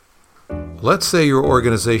Let's say your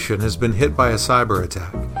organization has been hit by a cyber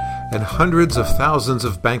attack and hundreds of thousands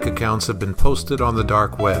of bank accounts have been posted on the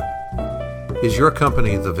dark web. Is your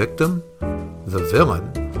company the victim, the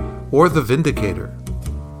villain, or the vindicator?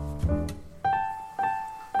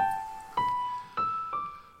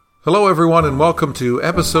 Hello, everyone, and welcome to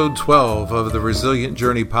episode 12 of the Resilient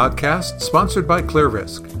Journey podcast, sponsored by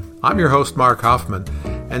ClearRisk. I'm your host, Mark Hoffman,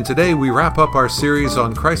 and today we wrap up our series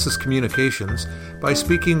on crisis communications by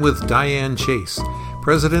speaking with Dianne Chase,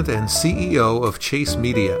 President and CEO of Chase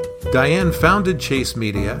Media. Dianne founded Chase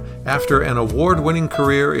Media after an award-winning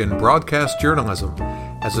career in broadcast journalism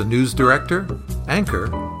as a news director,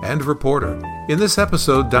 anchor, and reporter. In this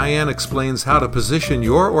episode, Dianne explains how to position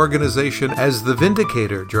your organization as the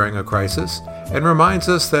vindicator during a crisis and reminds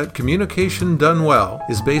us that communication done well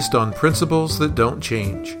is based on principles that don't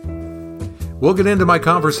change. We'll get into my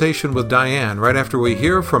conversation with Dianne right after we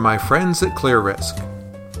hear from my friends at ClearRisk.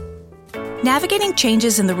 Navigating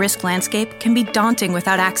changes in the risk landscape can be daunting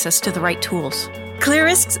without access to the right tools.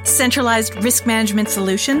 ClearRisk's centralized risk management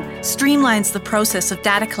solution streamlines the process of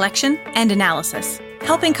data collection and analysis,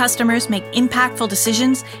 helping customers make impactful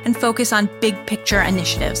decisions and focus on big-picture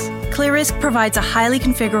initiatives. ClearRisk provides a highly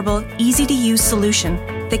configurable, easy-to-use solution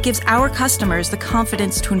that gives our customers the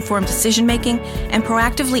confidence to inform decision-making and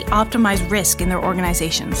proactively optimize risk in their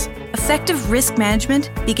organizations. Effective risk management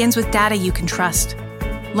begins with data you can trust.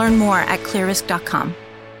 Learn more at clearrisk.com.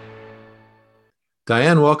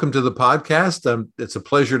 Dianne, welcome to the podcast. It's a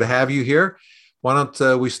pleasure to have you here. Why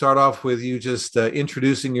don't we start off with you just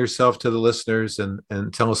introducing yourself to the listeners and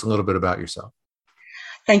tell us a little bit about yourself.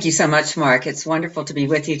 Thank you so much, Mark. It's wonderful to be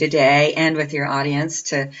with you today and with your audience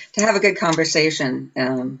to have a good conversation,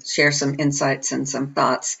 share some insights and some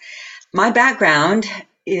thoughts. My background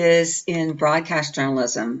is in broadcast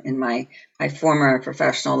journalism. In my former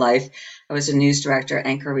professional life, I was a news director,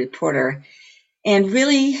 anchor, reporter, and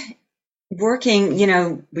really working,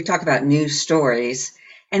 we talk about news stories,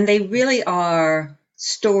 and they really are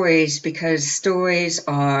stories because stories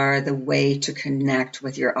are the way to connect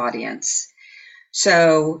with your audience.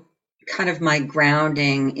 So kind of my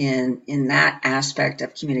grounding in that aspect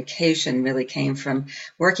of communication really came from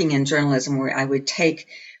working in journalism, where I would take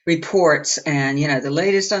reports and, the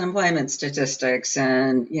latest unemployment statistics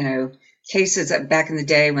and, cases that back in the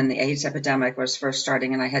day when the AIDS epidemic was first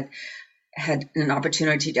starting, and I had an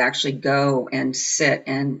opportunity to actually go and sit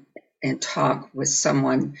and talk with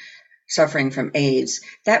someone suffering from AIDS.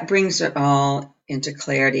 That brings it all into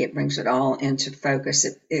clarity. It brings it all into focus.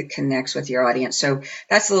 It connects with your audience. So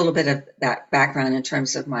that's a little bit of that background in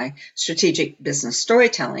terms of my strategic business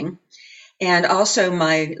storytelling. And also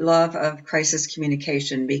my love of crisis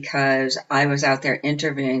communication, because I was out there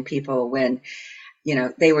interviewing people when,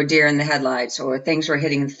 they were deer in the headlights, or things were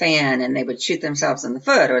hitting the fan and they would shoot themselves in the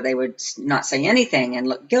foot, or they would not say anything and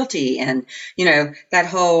look guilty. And, that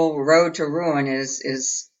whole road to ruin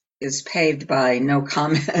is paved by no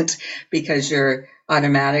comment because you're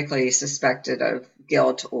automatically suspected of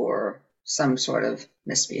guilt or some sort of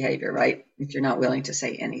misbehavior, right? If you're not willing to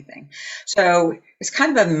say anything. So it's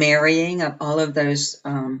kind of a marrying of all of those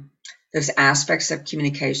aspects of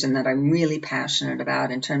communication that I'm really passionate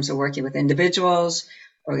about in terms of working with individuals,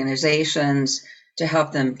 organizations, to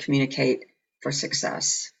help them communicate for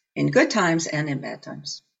success in good times and in bad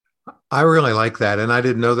times. I really like that. And I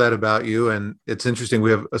didn't know that about you. And it's interesting.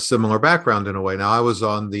 We have a similar background in a way. Now, I was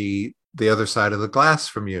on the other side of the glass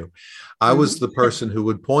from you. I was the person who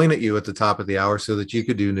would point at you at the top of the hour so that you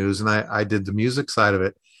could do news. And I did the music side of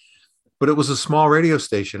it. But it was a small radio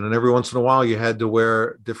station. And every once in a while, you had to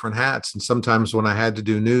wear different hats. And sometimes when I had to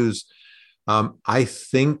do news, I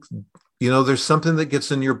think, there's something that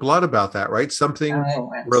gets in your blood about that, right? Something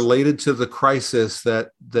related to the crisis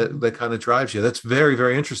that kind of drives you. That's very,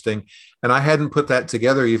 very interesting. And I hadn't put that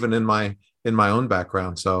together even in my own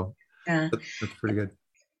background. So that's pretty good.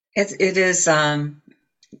 It is.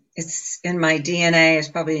 It's in my DNA. It's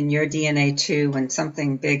probably in your DNA too. When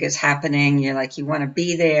something big is happening, you want to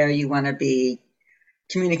be there. You want to be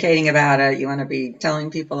communicating about it. You want to be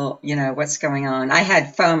telling people, what's going on. I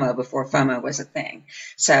had FOMO before FOMO was a thing.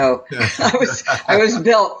 So I was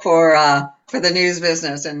built for the news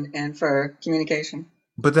business and for communication.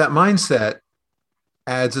 But that mindset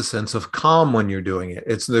adds a sense of calm when you're doing it.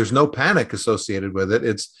 There's no panic associated with it.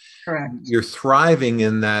 It's correct. You're thriving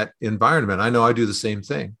in that environment. I know I do the same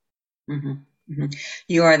thing. Mm-hmm. Mm-hmm.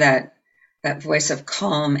 You are that voice of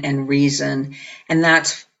calm and reason. And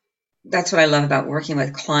that's what I love about working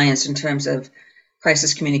with clients in terms of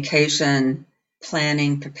crisis communication,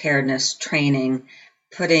 planning, preparedness, training,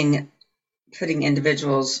 putting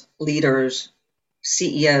individuals, leaders,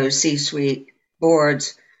 CEOs, C-suite,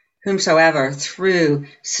 boards whomsoever through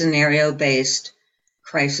scenario-based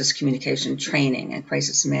crisis communication training and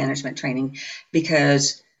crisis management training,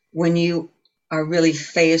 because when you are really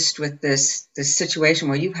faced with this situation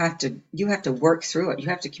where you have to work through it, you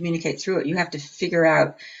have to communicate through it, you have to figure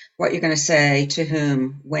out what you're going to say to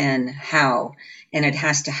whom, when, how, and it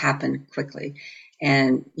has to happen quickly.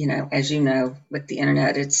 And as you know, with the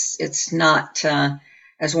internet, it's not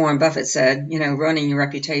as Warren Buffett said, running your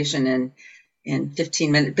reputation in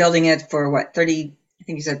 15 minutes, building it for 30, I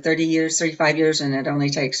think he said 30 years, 35 years, and it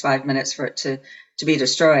only takes 5 minutes for it to be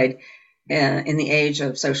destroyed. In the age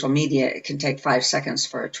of social media, it can take 5 seconds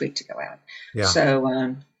for a tweet to go out. Yeah.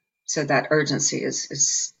 So that urgency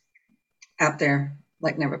is out there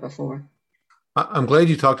like never before. I'm glad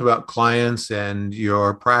you talked about clients and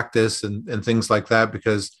your practice and things like that,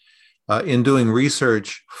 because in doing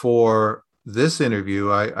research for this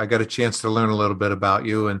interview, I got a chance to learn a little bit about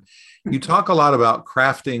you. And you talk a lot about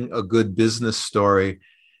crafting a good business story.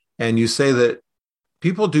 And you say that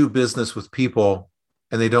people do business with people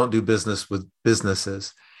and they don't do business with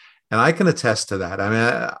businesses. And I can attest to that. I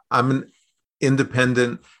mean, I'm an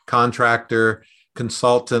independent contractor,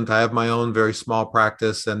 consultant. I have my own very small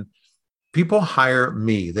practice, and people hire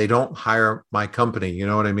me. They don't hire my company. You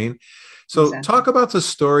know what I mean? So Exactly. Talk about the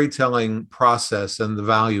storytelling process and the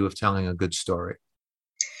value of telling a good story.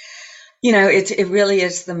 It really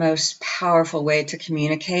is the most powerful way to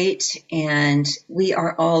communicate, and we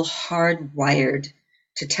are all hardwired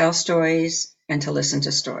to tell stories and to listen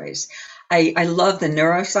to stories. I love the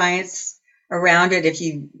neuroscience around it, if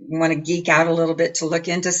you want to geek out a little bit, to look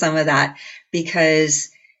into some of that,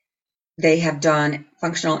 because they have done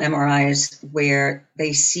functional MRIs where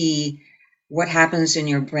they see what happens in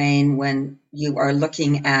your brain when you are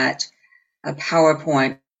looking at a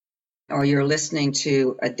PowerPoint or you're listening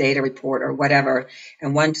to a data report or whatever,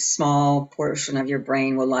 and one small portion of your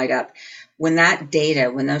brain will light up. When that data,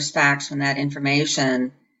 when those facts, when that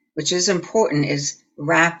information, which is important, is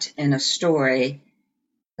wrapped in a story,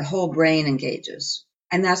 the whole brain engages.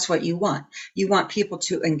 And that's what you want. You want people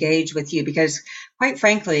to engage with you, because quite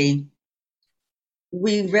frankly,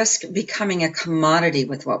 we risk becoming a commodity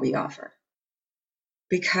with what we offer,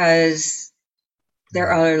 because there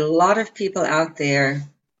are a lot of people out there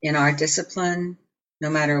in our discipline, no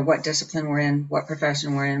matter what discipline we're in, what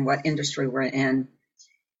profession we're in, what industry we're in,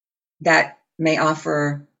 that may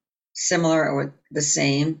offer similar or the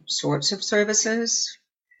same sorts of services.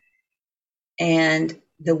 And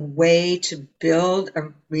the way to build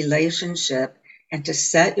a relationship and to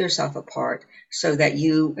set yourself apart so that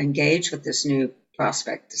you engage with this new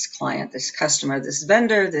prospect, this client, this customer, this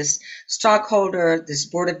vendor, this stockholder, this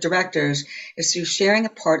board of directors, is through sharing a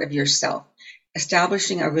part of yourself,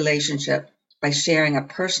 establishing a relationship by sharing a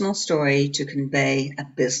personal story to convey a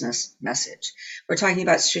business message. We're talking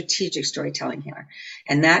about strategic storytelling here,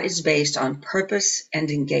 and that is based on purpose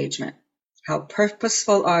and engagement. How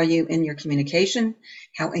purposeful are you in your communication?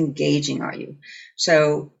 How engaging are you?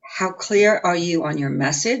 So how clear are you on your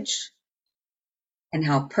message? And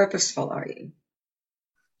how purposeful are you?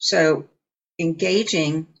 So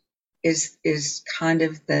engaging is kind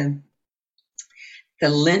of the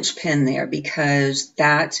linchpin there, because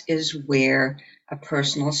that is where a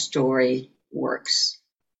personal story works.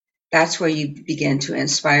 That's where you begin to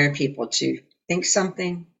inspire people to think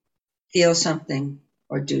something, feel something,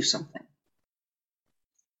 or do something.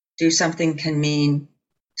 Do something can mean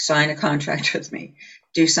sign a contract with me.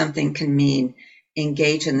 Do something can mean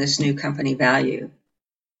engage in this new company value.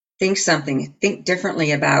 Think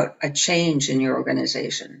differently about a change in your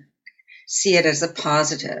organization. See it as a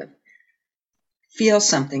positive. Feel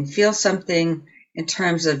something in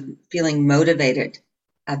terms of feeling motivated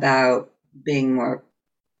about being more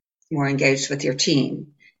engaged with your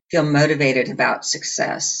team. Feel motivated about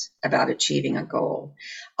success, about achieving a goal.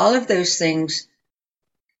 All of those things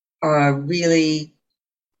are really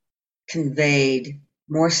conveyed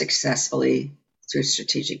more successfully through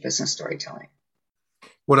strategic business storytelling.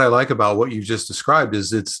 What I like about what you just described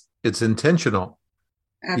is it's intentional.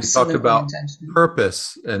 Absolutely. You talked about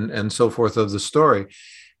purpose and so forth of the story.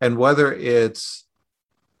 And whether it's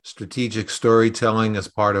strategic storytelling as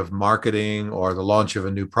part of marketing or the launch of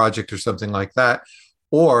a new project or something like that,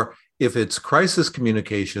 or if it's crisis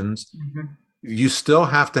communications, you still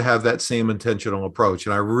have to have that same intentional approach.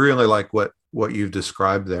 And I really like what you've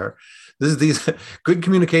described there. These good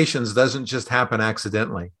communications doesn't just happen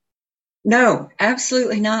accidentally. No,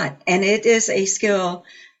 absolutely not. And it is a skill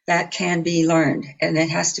that can be learned, and it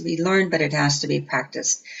has to be learned, but it has to be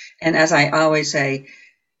practiced. And as I always say,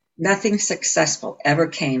 nothing successful ever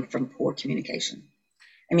came from poor communication.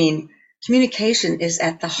 I mean, communication is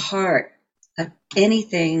at the heart of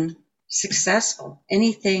anything successful,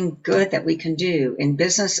 anything good that we can do in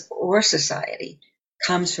business or society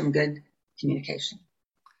comes from good communication,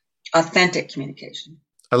 authentic communication.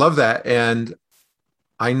 I love that. And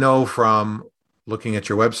I know from looking at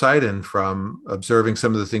your website and from observing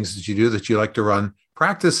some of the things that you do that you like to run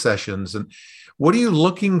practice sessions. And what are you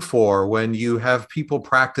looking for when you have people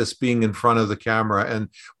practice being in front of the camera? And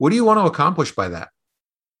what do you want to accomplish by that?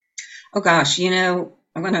 Oh gosh,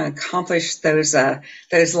 I want to accomplish those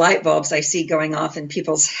light bulbs I see going off in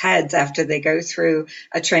people's heads after they go through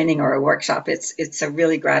a training or a workshop. It's a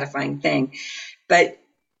really gratifying thing. But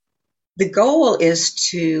the goal is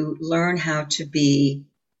to learn how to be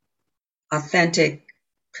authentic,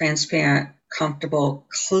 transparent, comfortable,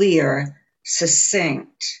 clear,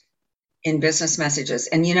 succinct in business messages.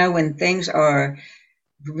 And when things are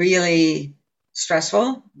really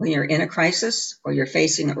stressful, when you're in a crisis or you're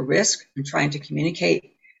facing a risk and trying to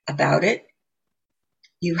communicate about it,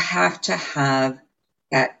 you have to have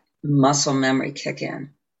that muscle memory kick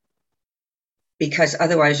in. Because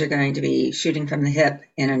otherwise you're going to be shooting from the hip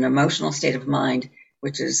in an emotional state of mind,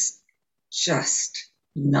 which is just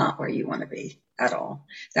not where you want to be at all.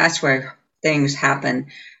 That's where things happen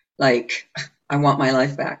like, I want my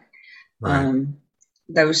life back. Right.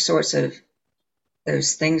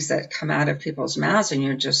 Those things that come out of people's mouths and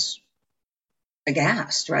you're just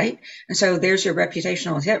aghast, right? And so there's your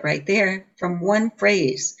reputational hit right there from one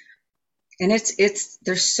phrase. And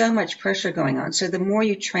there's so much pressure going on. So the more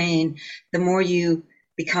you train, the more you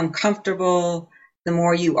become comfortable, the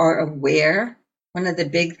more you are aware. One of the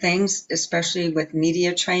big things, especially with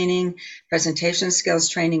media training, presentation skills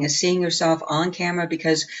training, is seeing yourself on camera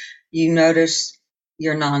because you notice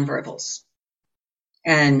your nonverbals.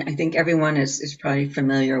 And I think everyone is probably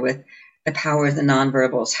familiar with the power of the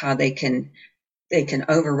nonverbals, how they can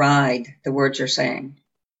override the words you're saying.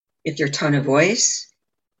 If your tone of voice,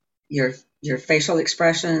 your facial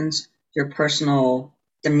expressions, your personal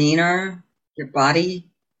demeanor, your body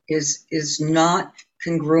is not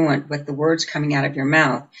congruent with the words coming out of your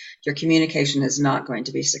mouth, your communication is not going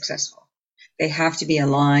to be successful. They have to be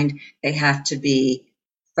aligned. They have to be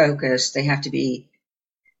focused. They have to be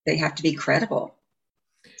credible,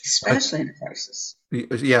 especially in a crisis.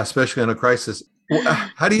 Yeah, especially in a crisis.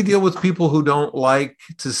 How do you deal with people who don't like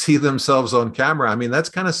to see themselves on camera? I mean, that's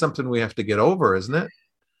kind of something we have to get over, isn't it?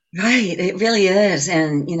 Right, it really is.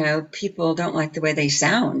 And, people don't like the way they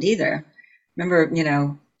sound either. Remember,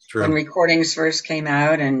 It's when true. recordings first came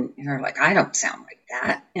out and you're like, I don't sound like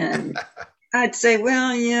that. And I'd say,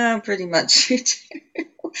 well, yeah, pretty much you do.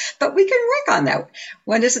 But we can work on that.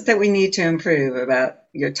 What is it that we need to improve about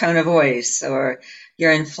your tone of voice or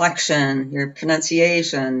your inflection, your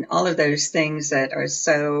pronunciation, all of those things that are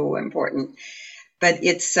so important. But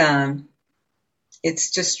it's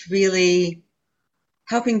just really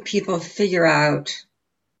helping people figure out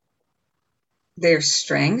their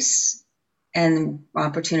strengths and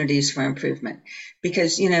opportunities for improvement.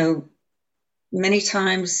 Because, many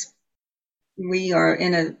times we are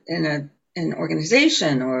in an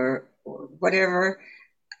organization or whatever,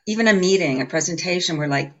 even a meeting, a presentation, we're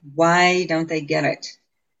like, why don't they get it?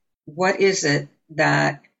 What is it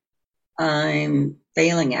that I'm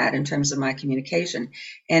failing at in terms of my communication?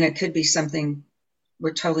 And it could be something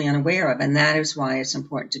we're totally unaware of. And that is why it's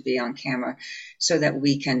important to be on camera so that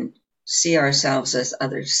we can see ourselves as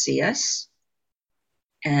others see us.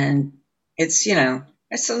 And it's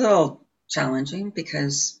a little challenging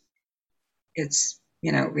because it's,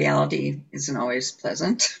 reality isn't always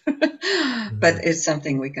pleasant, but it's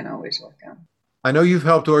something we can always work on. I know you've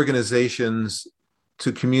helped organizations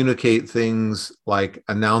to communicate things like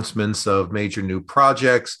announcements of major new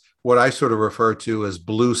projects, what I sort of refer to as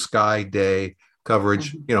blue sky day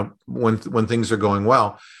coverage, when things are going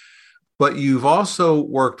well. But you've also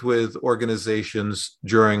worked with organizations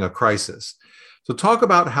during a crisis. So talk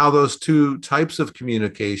about how those two types of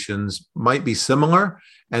communications might be similar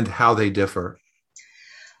and how they differ.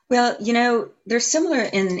 Well, they're similar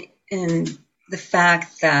in the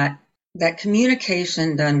fact that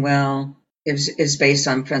communication done well is based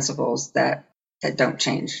on principles that don't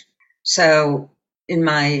change. So in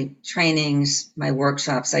my trainings, my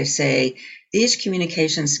workshops, I say these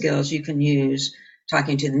communication skills you can use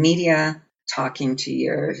talking to the media, talking to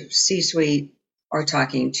your C-suite, or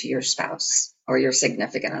talking to your spouse or your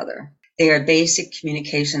significant other. They are basic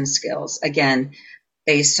communication skills, again,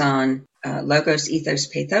 based on logos, ethos,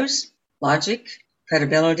 pathos, logic,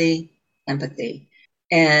 credibility, empathy.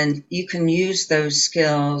 And you can use those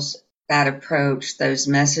skills, that approach, those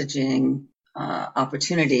messaging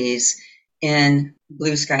opportunities in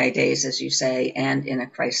blue sky days, as you say, and in a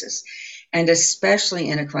crisis. And especially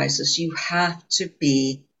in a crisis, you have to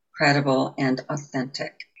be credible and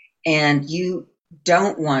authentic. And you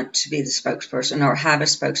don't want to be the spokesperson or have a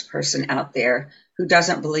spokesperson out there who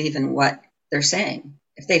doesn't believe in what they're saying.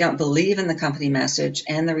 If they don't believe in the company message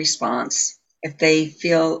and the response, if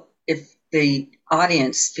the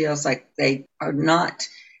audience feels like they are not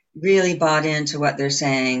really bought into what they're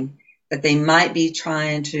saying, that they might be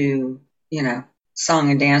trying to,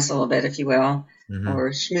 song and dance a little bit, if you will, or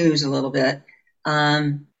schmooze a little bit,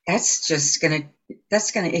 that's going to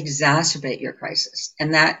exacerbate your crisis.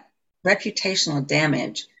 And that reputational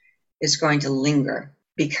damage is going to linger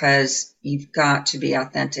because you've got to be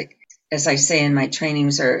authentic. As I say in my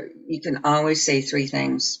trainings, you can always say 3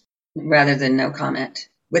 things rather than no comment.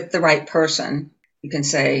 With the right person, you can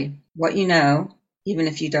say what you know, even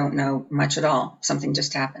if you don't know much at all. Something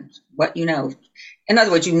just happened. What you know. In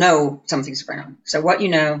other words, something's going on. So what you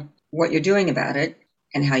know, what you're doing about it,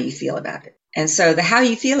 and how you feel about it. And so the how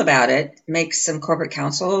you feel about it makes some corporate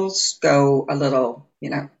counsels go a little,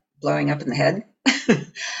 blowing up in the head.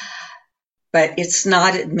 But it's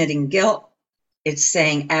not admitting guilt. It's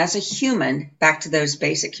saying, as a human, back to those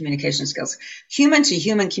basic communication skills, human to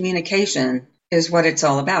human communication is what it's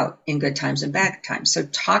all about in good times and bad times. So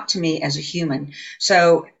talk to me as a human.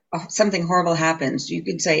 So something horrible happens. You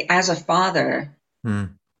could say, as a father,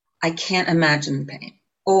 I can't imagine the pain.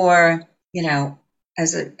 Or,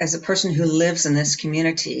 as a person who lives in this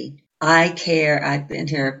community, I care, I've been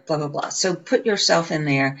here, blah, blah, blah. So put yourself in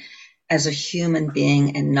there as a human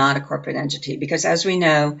being and not a corporate entity. Because as we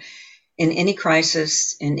know, in any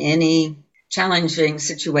crisis, in any challenging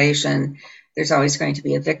situation, there's always going to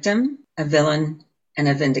be a victim, a villain, and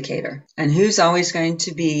a vindicator. And who's always going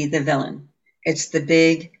to be the villain? It's the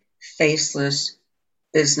big, faceless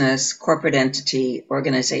business, corporate entity,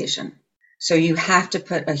 organization. So you have to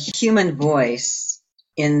put a human voice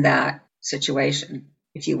in that situation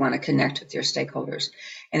if you want to connect with your stakeholders.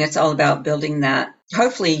 And it's all about building that.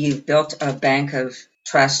 Hopefully you've built a bank of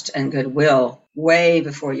trust and goodwill way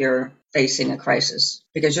before you're facing a crisis,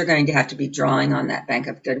 because you're going to have to be drawing on that bank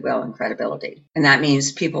of goodwill and credibility. And that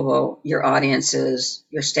means your audiences,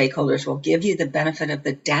 your stakeholders will give you the benefit of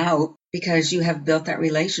the doubt because you have built that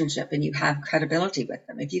relationship and you have credibility with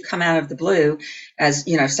them. If you come out of the blue as,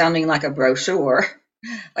 sounding like a brochure,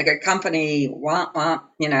 like a company,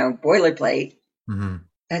 boilerplate,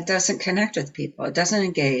 that doesn't connect with people. It doesn't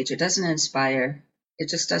engage. It doesn't inspire. It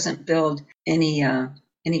just doesn't build any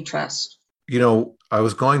trust. I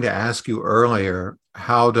was going to ask you earlier,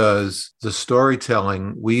 how does the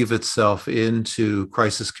storytelling weave itself into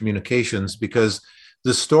crisis communications? Because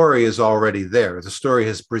the story is already there. The story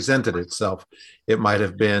has presented itself. It might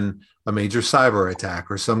have been a major cyber attack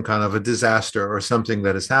or some kind of a disaster or something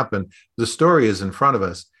that has happened. The story is in front of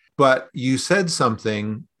us. But you said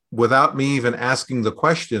something without me even asking the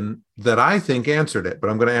question that I think answered it, but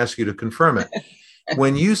I'm going to ask you to confirm it.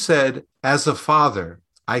 When you said, as a father,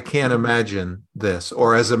 I can't imagine this,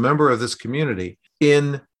 or as a member of this community,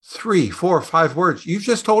 in 3, 4, 5 words, you've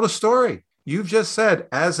just told a story. You've just said,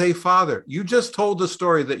 as a father, you just told the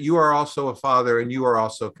story that you are also a father and you are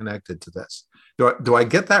also connected to this. Do I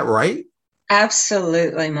get that right?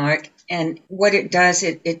 Absolutely, Mark. And what it does,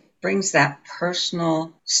 it brings that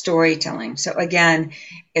personal storytelling. So again,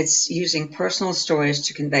 it's using personal stories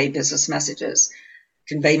to convey business messages,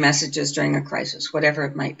 convey messages during a crisis, whatever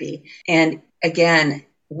it might be. And again,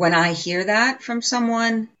 when I hear that from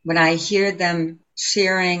someone, when I hear them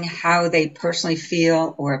sharing how they personally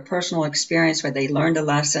feel or a personal experience where they learned a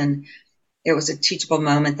lesson, it was a teachable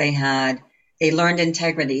moment they had, they learned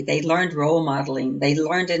integrity, they learned role modeling, they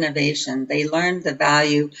learned innovation, they learned the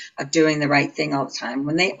value of doing the right thing all the time.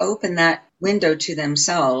 When they open that window to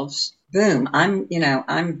themselves, boom, I'm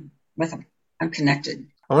with them. I'm connected.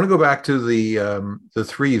 I want to go back to the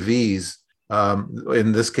 3 V's.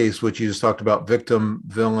 In this case, which you just talked about, victim,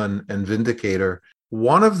 villain, and vindicator.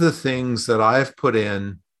 One of the things that I've put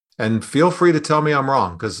in, and feel free to tell me I'm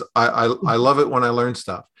wrong, because I love it when I learn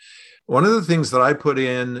stuff. One of the things that I put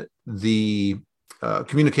in the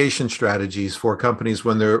communication strategies for companies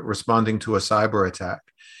when they're responding to a cyber attack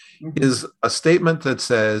is a statement that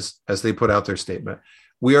says, as they put out their statement,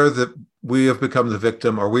 we have become the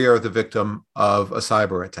victim, or we are the victim of a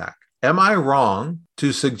cyber attack. Am I wrong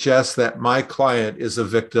to suggest that my client is a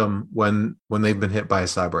victim when they've been hit by a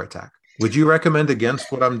cyber attack? Would you recommend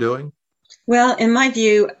against what I'm doing? Well, in my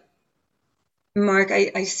view, Mark,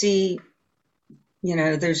 I see,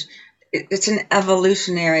 it's an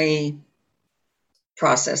evolutionary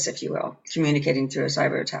process, if you will, communicating through a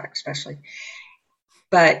cyber attack, especially.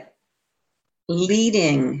 But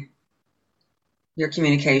leading your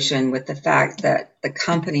communication with the fact that the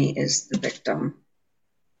company is the victim,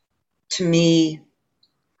 to me,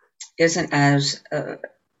 isn't as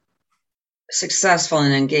successful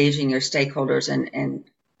in engaging your stakeholders and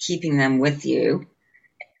keeping them with you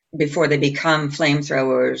before they become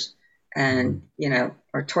flamethrowers and,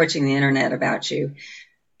 or torching the internet about you.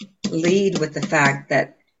 Lead with the fact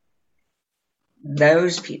that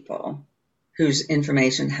those people whose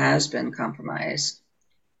information has been compromised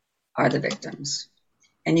are the victims.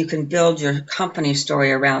 And you can build your company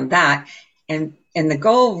story around that. And the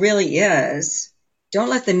goal really is, don't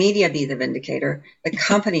let the media be the vindicator. The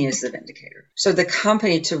company is the vindicator. So the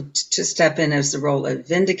company to step in as the role of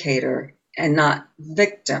vindicator and not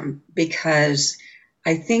victim, because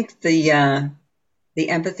I think the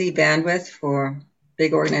empathy bandwidth for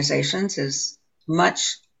big organizations is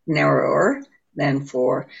much narrower than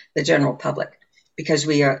for the general public, because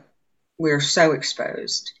we're so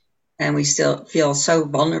exposed and we still feel so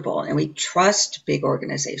vulnerable, and we trust big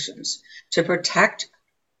organizations to protect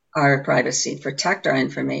our privacy, protect our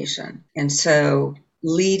information. And so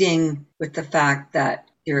leading with the fact that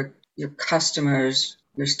your customers,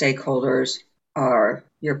 your stakeholders are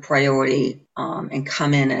your priority, and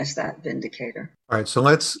come in as that vindicator. All right, so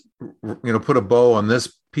let's put a bow on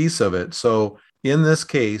this piece of it. So in this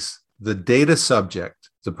case, the data subject,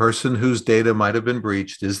 the person whose data might have been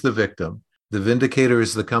breached, is the victim. The vindicator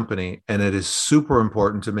is the company, and it is super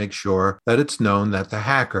important to make sure that it's known that the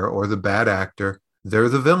hacker or the bad actor, they're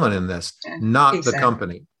the villain in this, not the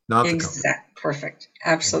company. Not the company. Perfect.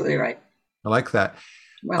 Absolutely right. I like that.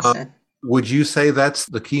 Well said. Would you say that's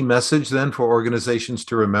the key message then for organizations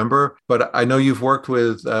to remember? But I know you've worked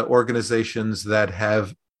with organizations that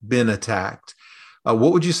have been attacked.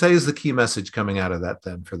 What would you say is the key message coming out of that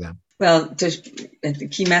then for them? Well, the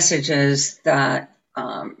key message is that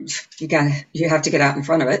you have to get out in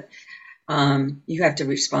front of it. You have to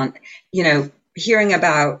respond. Hearing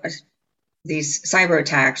about these cyber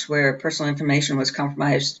attacks where personal information was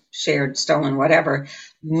compromised, shared, stolen, whatever,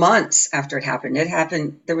 months after it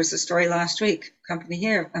happened. There was a story last week, company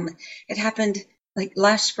here. It happened like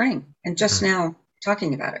last spring, and just now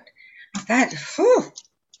talking about it. That,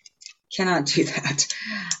 cannot do that.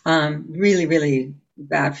 Really, really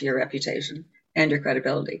bad for your reputation and your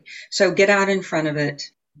credibility. So get out in front of it.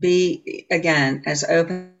 Be, again, as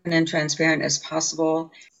open and transparent as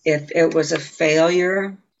possible. If it was a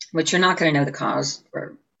failure, which you're not going to know the cause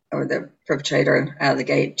or the perpetrator out of the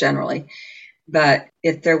gate generally, but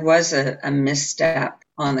if there was a misstep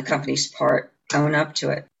on the company's part, own up to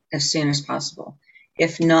it as soon as possible.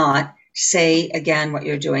 If not, say again what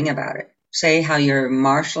you're doing about it. Say how you're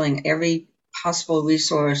marshaling every possible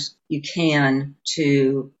resource you can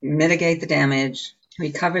to mitigate the damage,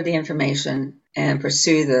 recover the information, and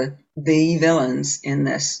pursue the villains in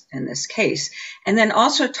this case. And then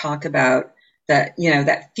also talk about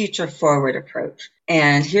that future forward approach.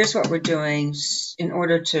 And here's what we're doing in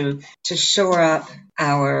order to shore up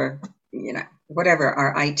our, whatever,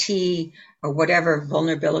 our IT or whatever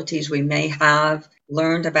vulnerabilities we may have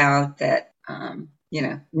learned about that,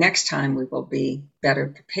 next time we will be better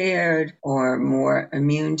prepared or more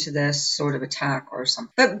immune to this sort of attack or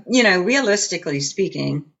something. But, realistically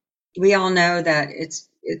speaking, we all know that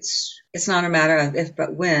it's not a matter of if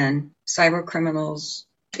but when. Cyber criminals,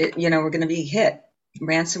 we're going to be hit.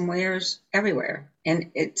 Ransomware's everywhere.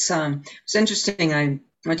 And it's interesting. I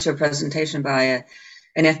went to a presentation by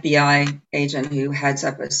an FBI agent who heads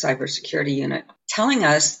up a cybersecurity unit, telling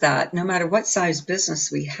us that no matter what size business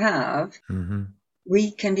we have,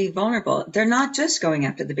 we can be vulnerable. They're not just going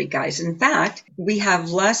after the big guys. In fact, we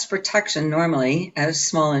have less protection normally as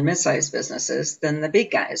small and mid-sized businesses than the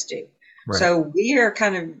big guys do. Right. So we are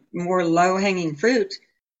kind of more low-hanging fruit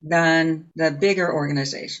than the bigger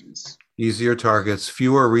organizations. Easier targets,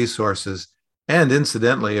 fewer resources. And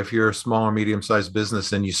incidentally, if you're a small or medium-sized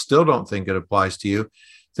business and you still don't think it applies to you,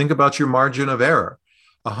 think about your margin of error.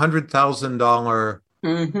 $100,000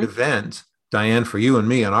 event, Dianne, for you and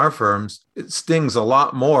me and our firms, it stings a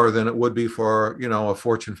lot more than it would be for, a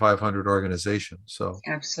Fortune 500 organization. So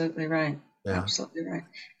absolutely right. Yeah. Absolutely right.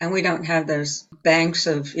 And we don't have those banks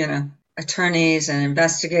of, attorneys and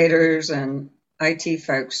investigators and IT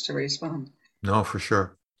folks to respond. No, for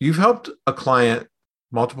sure. You've helped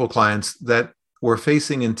multiple clients that were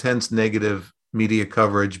facing intense negative media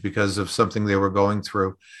coverage because of something they were going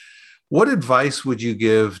through. What advice would you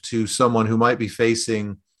give to someone who might be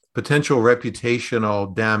facing potential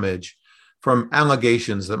reputational damage from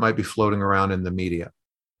allegations that might be floating around in the media?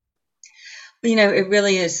 It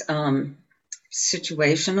really is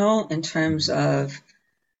situational in terms of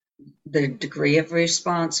the degree of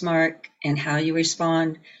response, Mark, and how you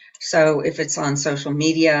respond. So if it's on social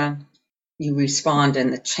media, you respond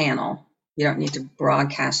in the channel. You don't need to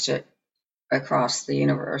broadcast it across the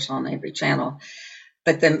universe on every channel.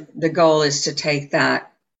 But the goal is to take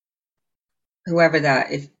that, whoever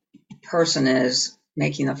that if person is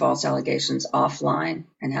making the false allegations, offline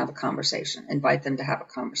and have a conversation. Invite them to have a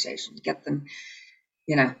conversation. Get them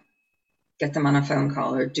on a phone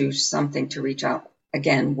call or do something to reach out.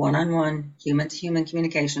 Again, one-on-one, human-to-human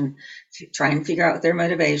communication. Try and figure out their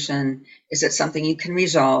motivation. Is it something you can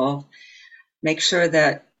resolve? Make sure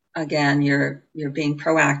that, again, you're being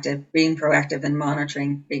proactive in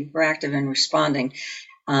monitoring, being proactive in responding.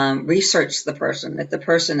 Research the person. If the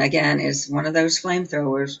person, again, is one of those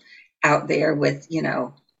flamethrowers out there with,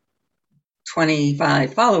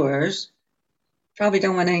 25 followers, probably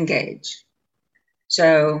don't want to engage.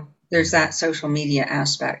 So there's that social media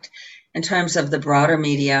aspect. In terms of the broader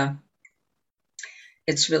media,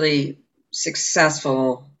 it's really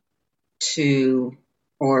successful to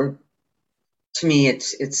me,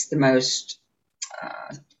 it's the most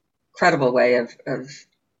credible way of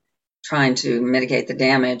trying to mitigate the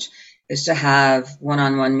damage is to have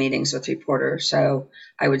one-on-one meetings with reporters. So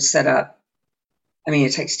I would set up,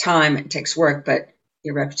 it takes time, it takes work, but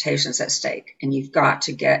your reputation's at stake. And you've got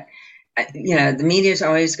to get, the media is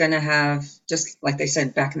always going to have, just like they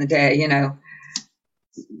said back in the day,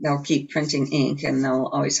 they'll keep printing ink and they'll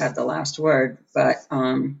always have the last word. But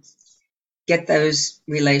get those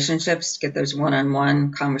relationships, get those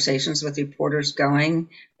one-on-one conversations with reporters going,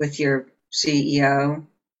 with your CEO,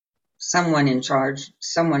 someone in charge,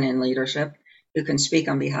 someone in leadership who can speak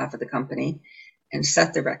on behalf of the company and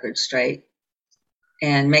set the record straight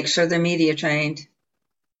and make sure they're media trained,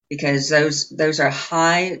 because those are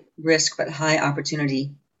high risk but high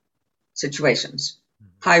opportunity situations.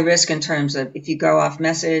 High risk in terms of if you go off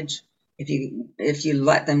message, if you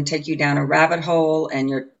let them take you down a rabbit hole and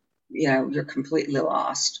you're completely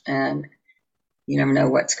lost and you never know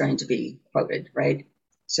what's going to be quoted, right?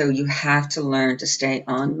 So you have to learn to stay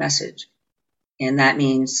on message. And that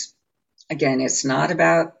means, again, it's not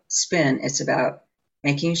about spin. It's about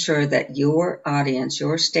making sure that your audience,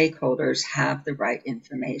 your stakeholders have the right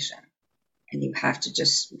information. And you have to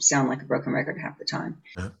just sound like a broken record half the time.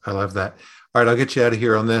 I love that. All right, I'll get you out of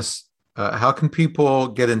here on this. How can people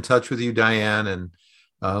get in touch with you, Dianne, and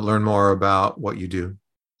learn more about what you do?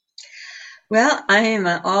 Well, I am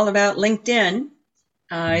all about LinkedIn.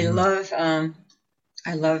 I love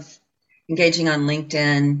engaging on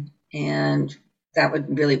LinkedIn, and that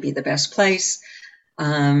would really be the best place.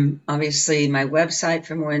 Obviously, my website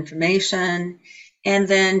for more information, and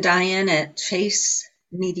then Dianne at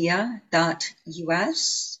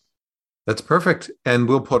chasemedia.us. That's perfect. And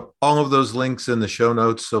we'll put all of those links in the show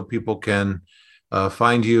notes so people can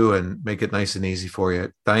find you and make it nice and easy for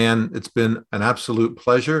you. Dianne, it's been an absolute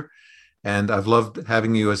pleasure, and I've loved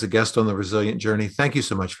having you as a guest on the Resilient Journey. Thank you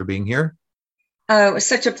so much for being here. Oh, it was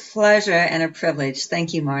such a pleasure and a privilege.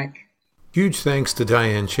 Thank you, Mark. Huge thanks to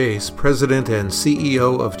Dianne Chase, President and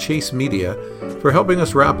CEO of Chase Media, for helping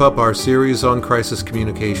us wrap up our series on crisis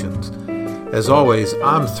communications. As always,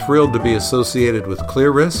 I'm thrilled to be associated with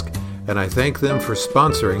ClearRisk, and I thank them for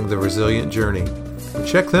sponsoring the Resilient Journey.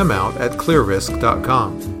 Check them out at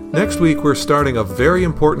clearrisk.com. Next week, we're starting a very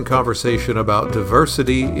important conversation about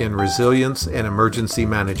diversity in resilience and emergency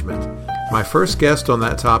management. My first guest on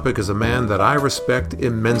that topic is a man that I respect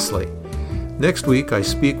immensely. Next week, I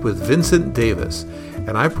speak with Vincent Davis,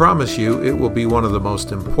 and I promise you it will be one of the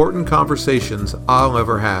most important conversations I'll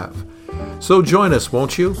ever have. So join us,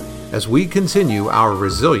 won't you, as we continue our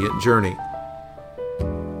resilient journey.